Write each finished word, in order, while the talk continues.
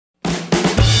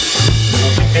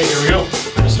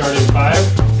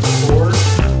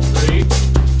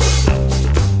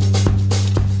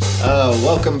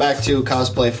back to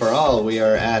Cosplay for All. We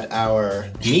are at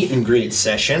our meet and greet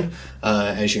session.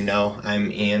 As you know,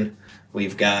 I'm Ian.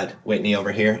 We've got Whitney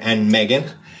over here and Megan.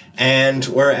 And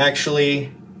we're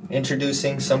actually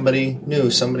introducing somebody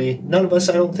new, somebody none of us,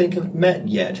 I don't think, have met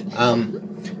yet.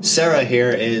 Sarah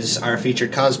here is our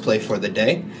featured cosplay for the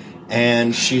day,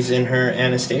 and she's in her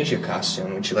Anastasia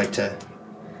costume. Would you like to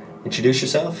introduce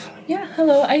yourself? Yeah,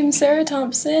 hello, I'm Sara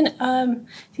Thompson.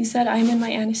 You said I'm in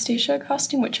my Anastasia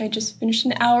costume, which I just finished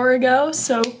an hour ago,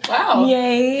 so wow.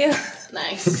 Yay.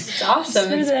 Nice. It's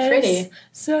awesome. It's pretty.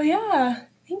 So yeah,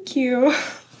 thank you.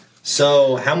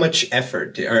 So how much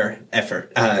time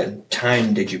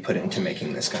did you put into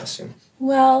making this costume?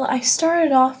 Well, I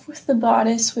started off with the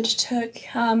bodice, which took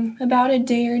about a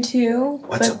day or two.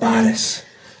 What's a bodice?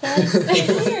 That's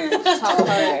weird.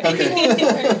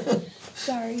 Okay.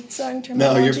 Sorry, terminology.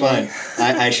 No, you're fine.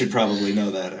 I should probably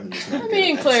know that. I'm just not. I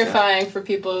mean, clarifying for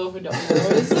people who don't know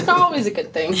is always a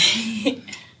good thing.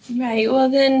 Right. Well,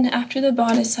 then after the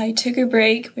bodice, I took a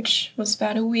break, which was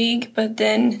about a week, but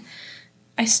then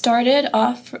I started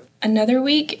off for another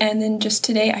week, and then just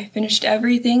today I finished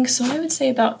everything, so I would say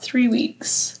about 3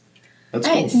 weeks. That's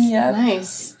nice. Cool. Yeah.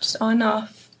 Nice. Just on and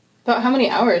off. About how many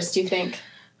hours do you think?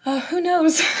 Who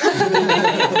knows?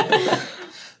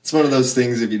 It's one of those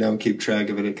things, if you don't keep track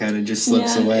of it, it kind of just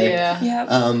slips away. Yeah.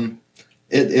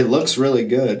 It looks really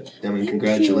good. I mean, Thank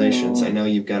congratulations. you. I know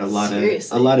you've got a lot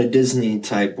Seriously. of Disney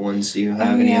type ones. Do you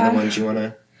have any other ones you want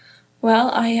to?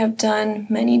 Well, I have done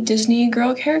many Disney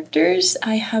girl characters.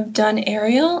 I have done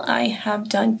Ariel. I have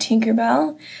done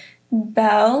Tinkerbell,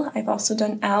 Belle. I've also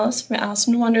done Alice from Alice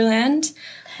in Wonderland.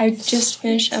 I just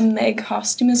finished a Meg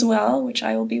costume as well, which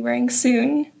I will be wearing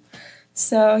soon.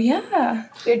 So yeah.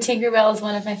 Your Tinkerbell is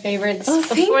one of my favorites. Oh,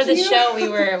 Before the you. show, we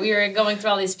were going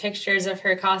through all these pictures of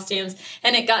her costumes,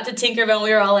 and it got to Tinkerbell, and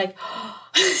we were all like,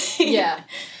 yeah.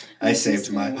 I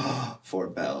saved my for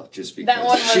Belle just because That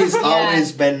one was- she's yeah.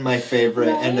 always been my favorite,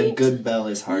 and a Right? good Belle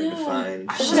is hard to Yeah. find.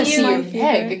 I So. want to see my your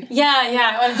favorite. Meg.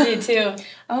 Yeah, I want to see it too.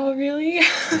 Oh, really?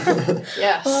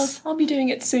 Yes. Well, I'll be doing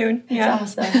it soon. It's Yeah.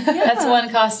 awesome. That's one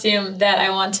costume that I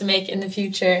want to make in the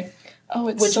future. Oh,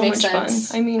 it's Which so makes much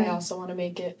sense. fun. I mean, I also want to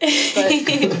make it, but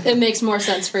it makes more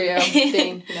sense for you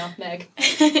being, Meg.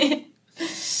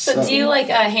 So do you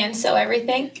hand sew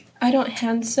everything? I don't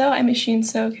hand sew. I machine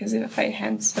sew because if I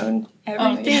hand sewn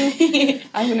everything,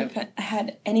 I wouldn't have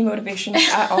had any motivation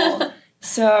at all.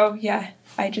 So yeah,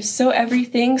 I just sew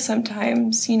everything.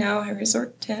 Sometimes, I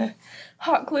resort to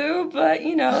hot glue, but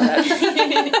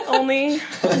that's only,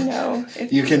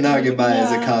 if You cannot get by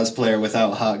as a cosplayer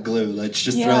without hot glue. Let's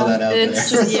just throw that out It's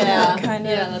there. just, kind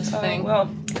of. Yeah, that's the thing. Well,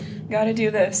 gotta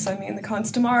do this. I mean, the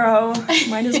con's tomorrow.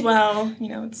 Might as well.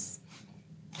 It's.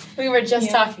 We were just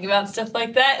talking about stuff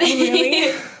like that.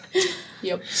 Really?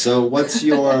 Yep. So what's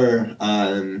your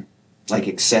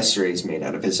accessories made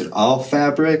out of? Is it all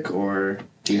fabric, or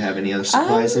do you have any other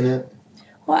supplies in it?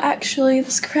 Well, actually,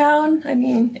 this crown,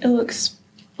 it looks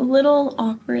a little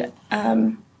awkward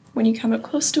when you come up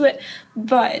close to it,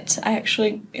 but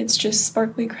it's just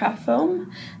sparkly craft foam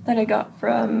that I got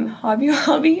from Hobby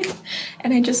Lobby,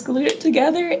 and I just glued it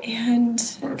together and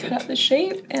cut out the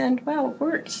shape, and wow, it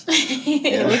worked.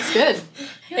 It looks good.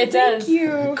 It does. Thank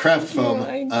you. Craft Thank foam,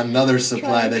 you. another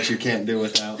supply tried. that you can't do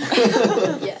without.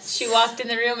 Yes. She walked in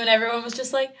the room and everyone was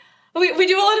just like, we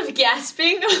do a lot of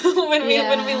gasping when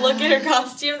we look at her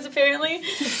costumes, apparently.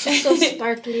 So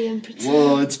sparkly and pretty.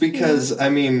 Well, it's because, I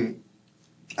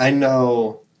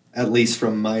know, at least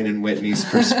from mine and Whitney's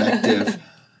perspective,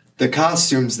 the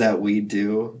costumes that we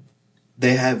do,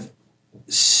 they have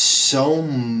so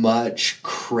much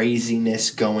craziness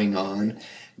going on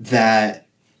that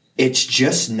it's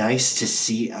just nice to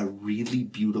see a really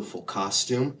beautiful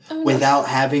costume without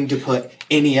having to put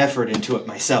any effort into it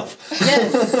myself.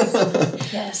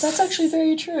 Yes. Yes, that's actually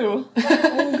very true.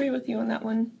 I agree with you on that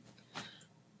one.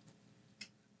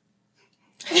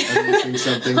 I'm missing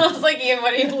something. I was like, Ian,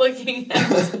 what are you looking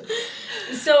at?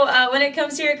 So when it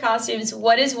comes to your costumes,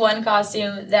 what is one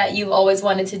costume that you've always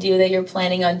wanted to do that you're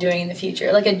planning on doing in the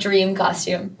future? Like a dream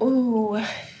costume? Ooh.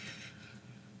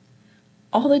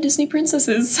 All the Disney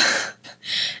princesses.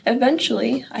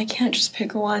 Eventually, I can't just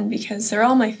pick one because they're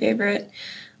all my favorite.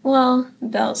 Well,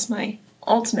 Belle's my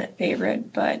ultimate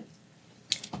favorite, but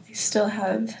I still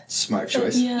have... Smart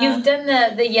choice. Yeah. You've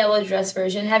done the yellow dress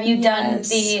version. Have you done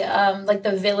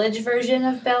the village version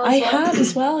of Belle as I well? have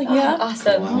as well, yeah.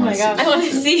 Awesome. Oh my gosh. I want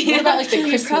to see. What about the You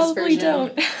Christmas probably version?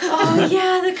 don't. Oh,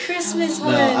 yeah, the Christmas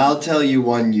one. No, I'll tell you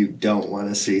one you don't want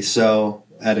to see. So,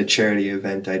 at a charity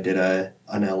event, I did an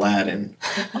Aladdin.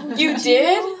 You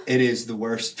did? It is the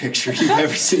worst picture you've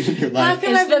ever seen in your How life.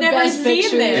 come I've never seen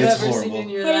picture this? you've It's ever horrible. seen in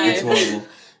your It's life. horrible.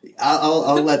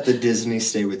 I'll let the Disney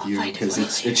stay with you because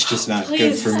it's just not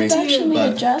good for me. I've actually made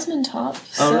a But Jasmine top,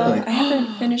 so really? I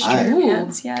haven't finished her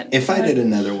pants yet. if I but- did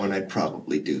another one, I'd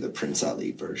probably do the Prince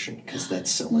Ali version because that's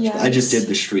so much fun. I Yes. just did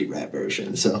the street rat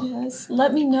version, so. Yes,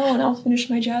 let me know and I'll finish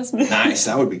my Jasmine. Nice,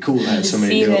 that would be cool to have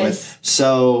somebody See to do it this. with.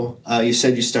 So, you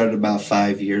said you started about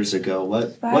 5 years ago.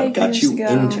 What 5 got years you ago.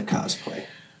 into cosplay?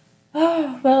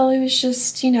 Oh, well, it was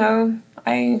just,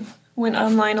 I went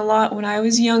online a lot when I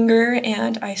was younger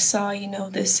and I saw,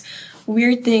 this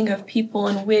weird thing of people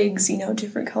in wigs,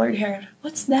 different colored hair.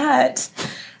 What's that?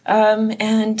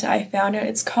 And I found out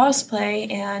it's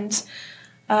cosplay, and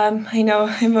I know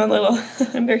I'm a little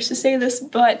embarrassed to say this,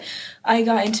 but I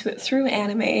got into it through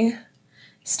anime.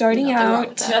 Starting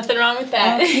out. Nothing wrong with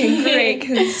that. Okay, great,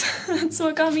 because that's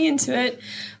what got me into it.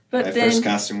 But My then, first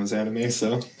costume was anime,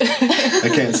 so I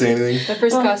can't say anything. My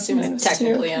first Well, costume mine is was too,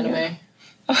 technically yeah. anime.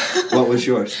 What was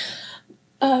yours?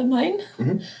 mine?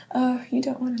 Mhm. You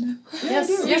don't want to know. Yes,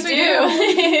 You yes, we do.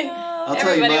 do. I'll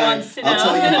tell you Everybody mine. wants to I'll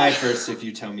tell know. you my first if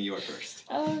you tell me your first.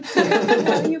 Oh, dear.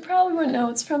 No, you probably wouldn't know.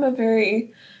 It's from a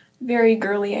very, very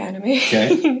girly anime.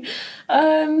 Okay.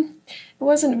 It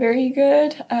wasn't very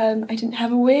good. I didn't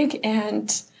have a wig,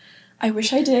 and I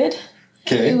wish I did.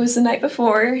 Okay. It was the night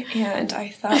before, and I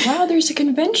thought, wow, there's a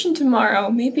convention tomorrow.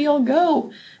 Maybe I'll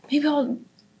go. Maybe I'll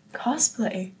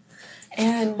cosplay.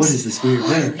 And What is this weird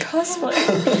hair? cosplay.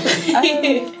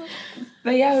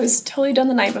 But yeah, it was totally done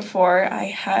the night before. I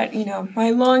had,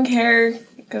 my long hair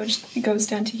goes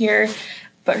down to here,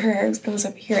 but her hair goes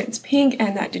up here and it's pink,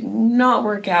 and that did not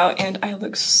work out, and I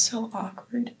look so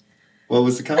awkward. What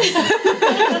was the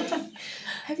costume?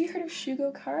 Have you heard of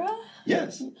Shugo Kara?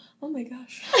 Yes. Oh my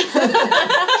gosh.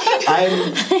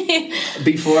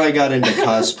 Before I got into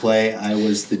cosplay, I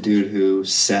was the dude who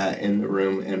sat in the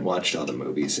room and watched all the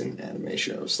movies and anime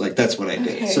shows. Like, that's what I did.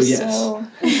 Okay, So, yes. so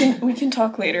we can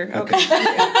talk later. Okay.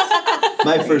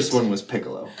 My first one was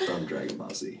Piccolo from Dragon Ball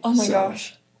Z. Oh my So,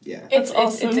 gosh. Yeah. It's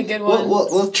awesome. it's a good one.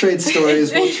 We'll trade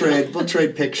stories. We'll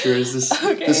trade pictures.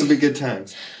 This will be good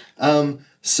times.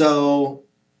 So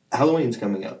Halloween's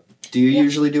coming up. Do you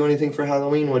usually do anything for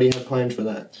Halloween? What do you have planned for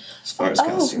that? As far as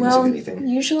costumes, if anything.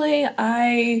 Usually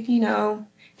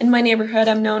in my neighborhood,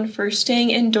 I'm known for staying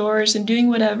indoors and doing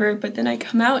whatever, but then I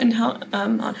come out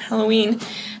on Halloween,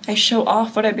 I show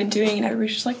off what I've been doing, and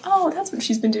everybody's just like, oh, that's what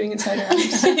she's been doing inside her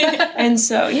house. And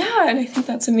so, yeah, and I think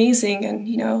that's amazing, and,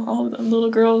 all the little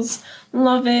girls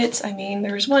love it. I mean,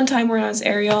 there was one time where I was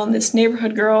Ariel, and this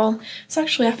neighborhood girl, it's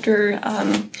actually after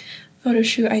photo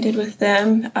shoot I did with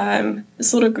them,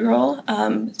 this little girl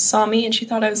saw me, and she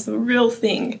thought I was the real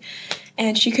thing.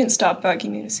 And she couldn't stop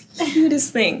bugging me. It was the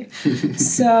cutest thing.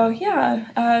 So, yeah.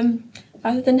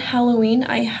 Other than Halloween,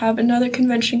 I have another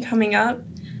convention coming up.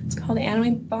 It's called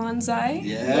Anime Bonsai.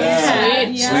 Yeah.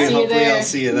 Yeah. Sweet. Hopefully I'll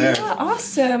see you there. Yeah,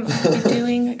 awesome. I'll be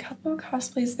doing a couple of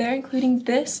cosplays there, including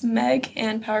this, Meg,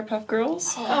 and Powerpuff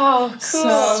Girls. Oh, cool.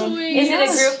 So, Sweet. Is it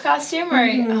a group costume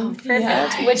or? Oh, perfect.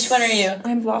 Yeah. Which one are you?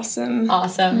 I'm Blossom.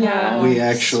 Awesome. Yeah. We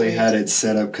actually had it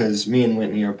set up because me and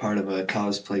Whitney are part of a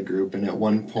cosplay group, and at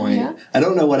one point, Yeah. I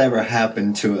don't know whatever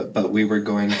happened to it, but we were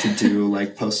going to do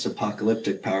like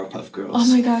post-apocalyptic Powerpuff Girls.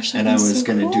 Oh my gosh, And I was so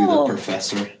going to do the cool.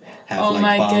 professor, have Oh like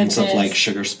my bombs of goodness. like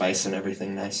sugar spice and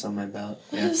everything nice on my belt.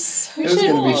 Yeah. Yes. It was going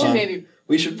to be We should fun. maybe.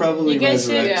 We should probably You guys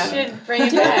resurrect that. should bring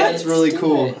it Yeah, back. That's really Let's do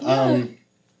cool. it,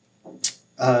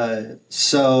 yeah.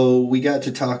 So we got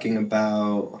to talking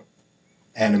about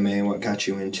anime, what got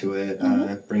you into it,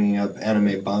 bringing up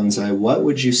Anime Bonsai. What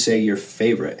would you say your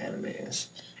favorite anime is?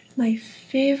 My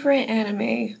favorite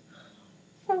anime.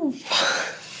 Oh,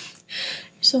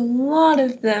 there's a lot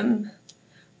of them,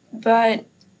 but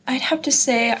I'd have to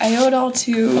say I owe it all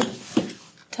to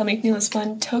Tell Me This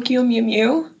Fun, Tokyo Mew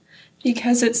Mew,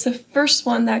 because it's the first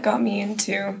one that got me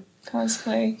into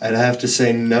cosplay. I'd have to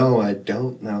say no, I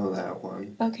don't know that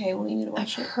one. Okay, well you need to I've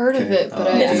watch it. heard of Okay. it, but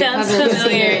Oh. I It sounds haven't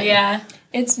familiar, seen it. yeah.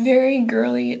 It's very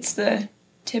girly. It's the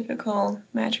typical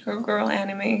magical girl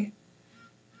anime. And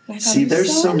I thought See, it was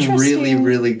there's so some really, interesting.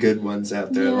 really good ones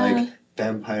out there, Yeah. like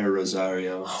Vampire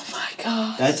Rosario. Oh my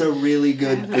god. That's a really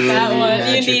good girly, That one,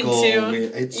 you need magical. to.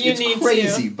 Weird, it's You need to.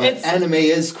 crazy, but It's- anime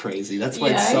is crazy. That's why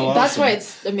it's Yeah. so awesome. That's why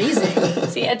it's amazing.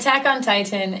 See, Attack on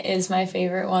Titan is my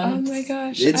favorite Oh one. my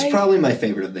gosh. It's I- probably my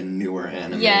favorite of the newer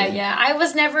anime. Yeah. I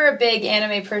was never a big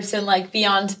anime person, like,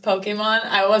 beyond Pokemon.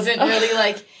 I wasn't really,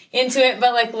 like, into it,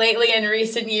 but, like, lately in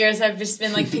recent years, I've just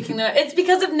been, like, picking them up. It's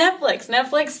because of Netflix.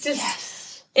 Netflix just...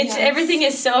 It's Yes. Everything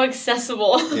is so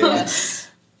accessible. Yeah. Yes.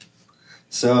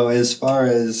 So as far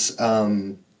as I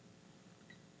mean,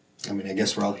 I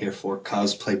guess we're all here for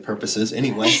cosplay purposes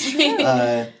anyway.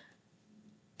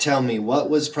 tell me, what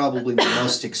was probably the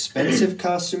most expensive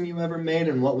costume you ever made,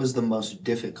 and what was the most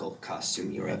difficult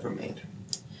costume you ever made?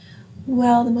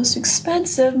 Well, the most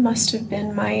expensive must have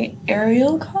been my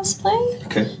Ariel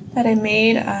cosplay that I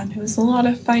made. It was a lot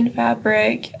of fine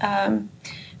fabric.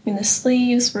 The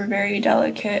sleeves were very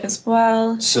delicate as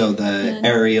well. So the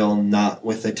Ariel, not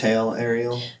with the tail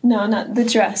Ariel? No, not the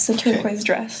dress, the turquoise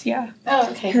dress, yeah.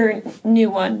 Oh, okay. Her new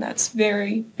one that's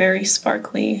very, very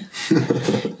sparkly.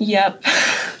 Yep.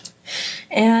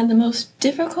 And the most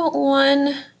difficult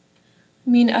one,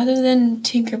 other than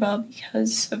Tinkerbell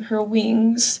because of her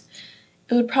wings,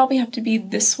 it would probably have to be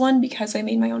this one because I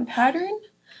made my own pattern.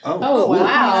 Oh, cool.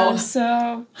 Wow. Yeah,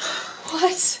 so...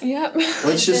 What? Yep.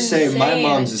 Let's just say insane. my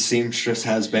mom's a seamstress,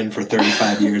 has been for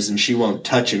 35 years, and she won't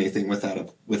touch anything without a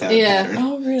pattern.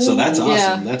 Oh, really? So that's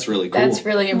awesome. Yeah. That's really cool. That's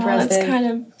really impressive. That's kind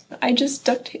of... I just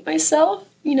duct tape myself,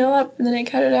 up, and then I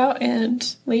cut it out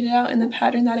and laid it out in the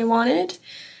pattern that I wanted.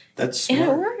 That's smart.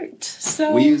 And it worked.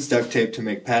 So We use duct tape to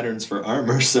make patterns for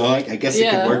armor, so I guess it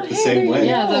could work the hey, same there you way.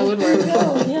 Yeah, that would work. There you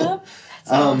go, yep.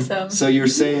 Awesome. So you're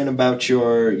saying about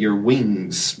your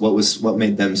wings, what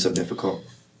made them so difficult?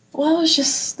 Well, it was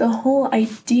just the whole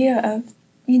idea of,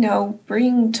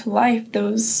 bringing to life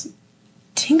those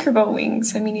Tinkerbell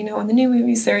wings. In the new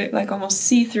movies, they're like almost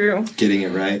see-through. Getting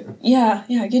it right? Yeah,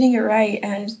 getting it right.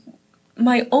 And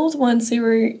my old ones, they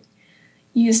were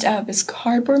used out of this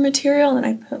cardboard material, and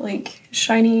I put like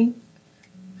shiny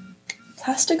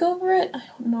plastic over it. I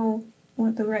don't know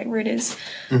what the right word is.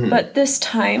 Mm-hmm. But this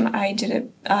time I did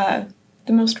it,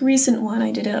 the most recent one,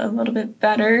 I did it a little bit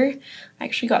better. I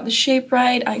actually got the shape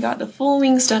right, I got the full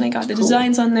wings done, I got the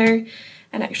designs on there,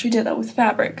 and I actually did that with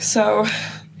fabric. So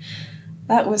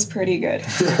that was pretty good.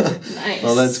 Nice.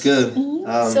 Well, that's good.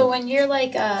 Mm-hmm. So when you're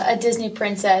like a Disney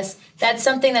princess, that's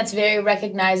something that's very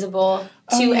recognizable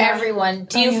to everyone.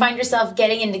 Do you find yourself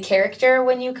getting into character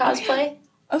when you cosplay?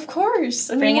 Of course.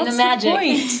 Bringing what's the magic.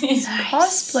 Point? It's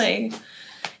cosplay.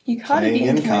 You gotta Playing be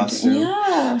in costume.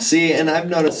 Yeah. See, and I've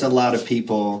noticed a lot of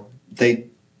people, they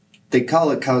call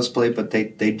it cosplay, but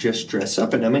they just dress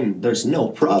up. And there's no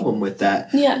problem with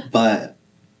that. Yeah. But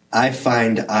I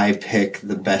find I pick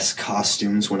the best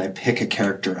costumes when I pick a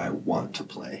character I want to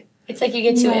play. It's like you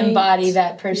get to embody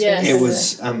that person. Yes. It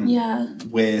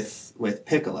was with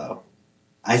Piccolo.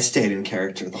 I stayed in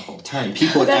character the whole time.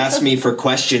 People would ask me for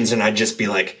questions, and I'd just be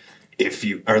like,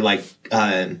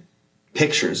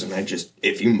 pictures, and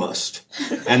if you must.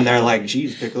 And they're like,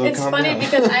 geez, Piccolo, it's calm funny down.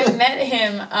 because I met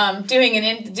him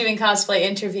doing cosplay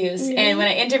interviews, and when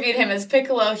I interviewed him as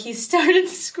Piccolo, he started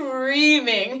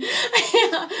screaming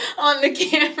on the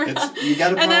camera. You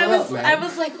gotta and man. I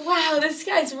was like, wow, this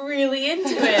guy's really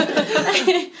into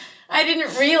it. I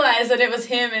didn't realize that it was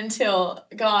him until,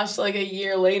 like a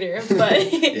year later.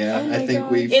 But yeah, I think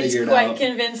we figured it's quite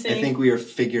convincing. I think we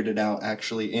figured it out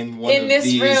actually in one of this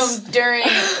these. room during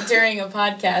a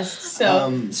podcast.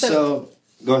 So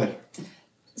go ahead.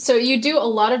 So you do a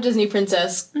lot of Disney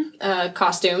princess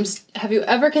costumes. Have you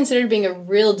ever considered being a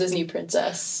real Disney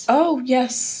princess? Oh,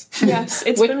 yes. Yes.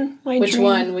 It's been my Which dream.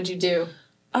 one would you do?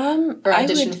 Or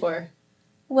audition for?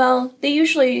 Well, they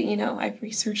usually, I've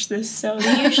researched this, so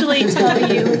they usually tell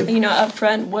you, up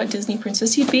front what Disney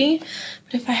princess you'd be.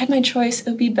 But if I had my choice, it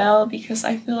would be Belle, because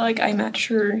I feel like I match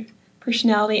her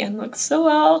personality and look so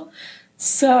well.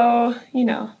 So,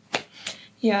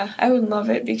 yeah, I would love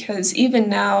it, because even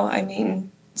now,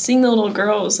 seeing the little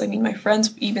girls, my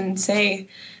friends even say,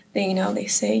 they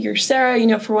say, you're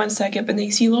Sarah, for 1 second, but they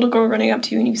see a little girl running up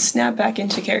to you and you snap back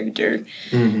into character.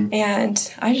 Mm-hmm.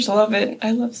 And I just love it.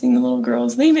 I love seeing the little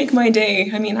girls. They make my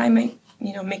day. I might,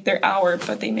 make their hour,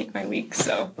 but they make my week,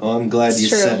 so. Well, I'm glad you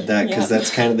said that, because that's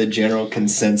kind of the general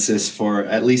consensus for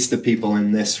at least the people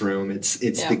in this room. It's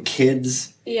the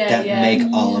kids that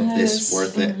make all of this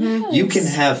worth it. Yes. You can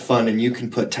have fun and you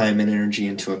can put time and energy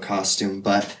into a costume,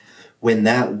 but when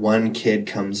that one kid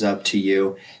comes up to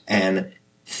you and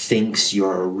thinks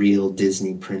you're a real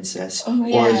Disney princess,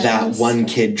 or that one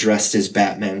kid dressed as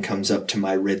Batman comes up to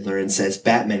my Riddler and says,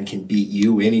 Batman can beat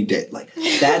you any day. Like,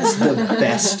 that's the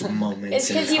best moment. It's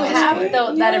because you have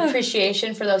that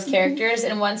appreciation for those characters,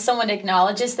 and once someone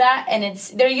acknowledges that, and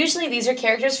these are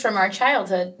characters from our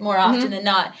childhood more often than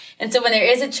not, and so when there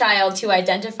is a child who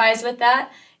identifies with that,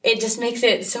 it just makes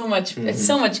it so much, it's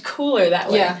so much cooler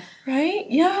that way. Yeah. Right?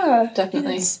 Yeah.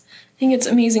 Definitely. I think it's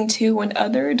amazing, too, when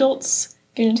other adults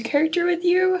get into character with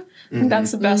you. I think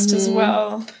that's the best as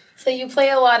well. So you play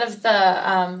a lot of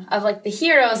the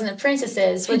heroes and the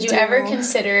princesses. Would you ever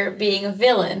consider being a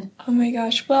villain? Oh my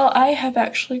gosh. Well, I have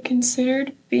actually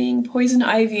considered being Poison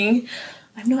Ivy.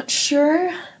 I'm not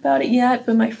sure about it yet,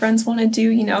 but my friends want to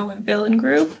do, a villain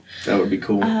group. That would be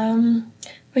cool.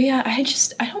 But yeah, I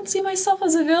don't see myself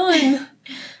as a villain.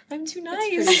 I'm too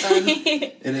nice.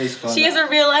 It is fun. She is a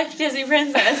real life Disney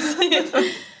princess.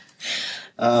 See,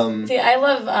 I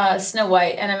love Snow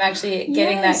White, and I'm actually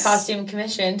getting that costume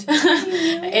commissioned.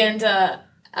 And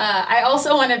I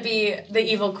also want to be the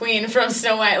evil queen from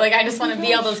Snow White. Like, I just want to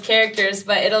be all those characters,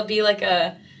 but it'll be like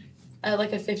a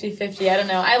 50-50. I don't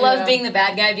know. I love being the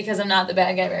bad guy because I'm not the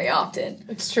bad guy very often.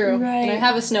 It's true. Right. And I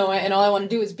have a Snow White, and all I want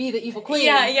to do is be the evil queen.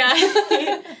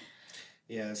 Yeah.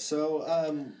 Yeah, so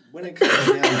when it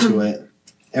comes down to it,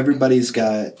 everybody's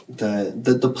got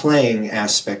the playing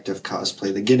aspect of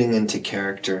cosplay, the getting into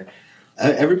character.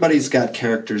 Everybody's got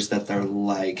characters that they're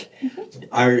like.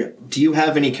 Do you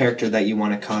have any character that you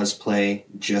want to cosplay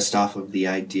just off of the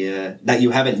idea that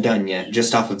you haven't done yet,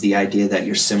 just off of the idea that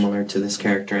you're similar to this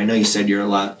character? I know you said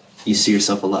you see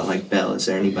yourself a lot like Belle. Is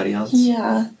there anybody else?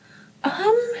 Yeah.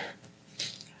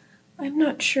 I'm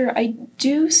not sure. I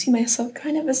do see myself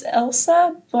kind of as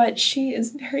Elsa, but she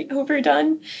is very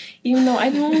overdone. Even though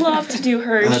I'd love to do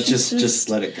her. Just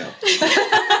let it go.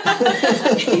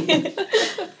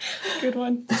 Good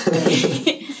one.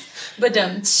 But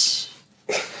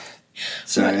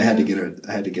Sorry, I had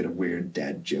to get a weird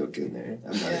dad joke in there.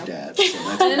 I'm not a dad. So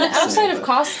that's And outside of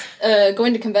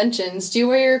going to conventions, do you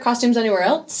wear your costumes anywhere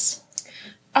else?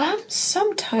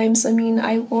 Sometimes. I mean,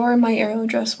 I wore my Ariel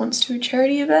dress once to a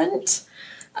charity event.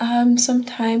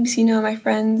 Sometimes, my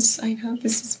friends, I know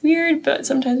this is weird, but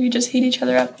sometimes we just hit each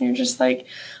other up and you're just like,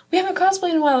 we haven't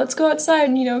cosplayed in a while, let's go outside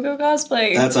and, go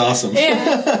cosplay. That's awesome.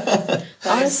 Yeah.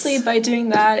 Honestly, by doing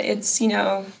that, it's,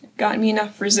 gotten me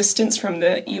enough resistance from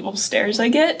the evil stares I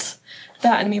get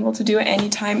that I'm able to do it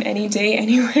anytime, any day,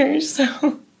 anywhere,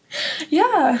 so...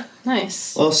 Yeah.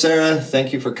 Nice. Well, Sarah,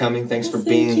 thank you for coming. Thanks for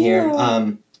being here.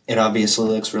 It obviously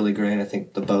looks really great. I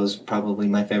think the bow's probably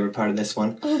my favorite part of this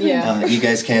one. Yeah. You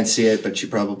guys can't see it, but you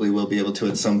probably will be able to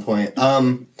at some point.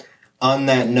 On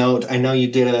that note, I know you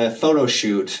did a photo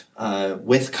shoot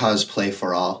with Cosplay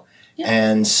for All. Yeah.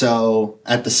 And so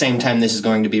at the same time this is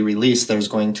going to be released, there's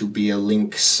going to be a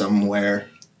link somewhere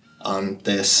on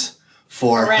this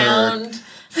for her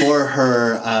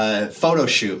photo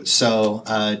shoot. So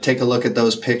take a look at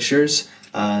those pictures.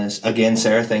 Again,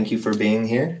 Sarah, thank you for being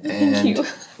here. And thank you.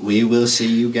 We will see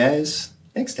you guys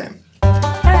next time.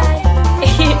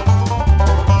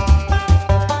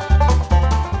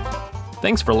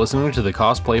 Thanks for listening to the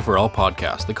Cosplay for All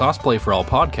podcast. The Cosplay for All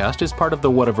podcast is part of the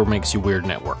Whatever Makes You Weird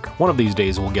network. One of these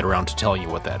days we'll get around to telling you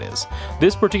what that is.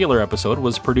 This particular episode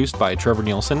was produced by Trevor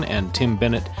Nielsen and Tim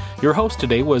Bennett. Your host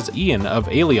today was Ian of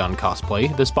Alien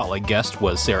Cosplay. The spotlight guest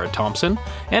was Sara Thompson.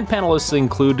 And panelists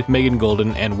include Megan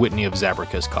Golden and Whitney of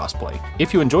Zabricus Cosplay.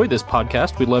 If you enjoyed this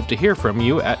podcast, we'd love to hear from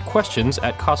you at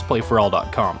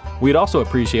questions@cosplayforall.com. We'd also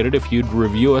appreciate it if you'd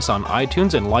review us on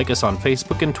iTunes and like us on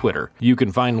Facebook and Twitter. You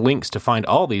can find links to find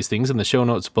all these things in the show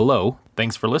notes below.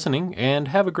 Thanks for listening, and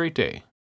have a great day.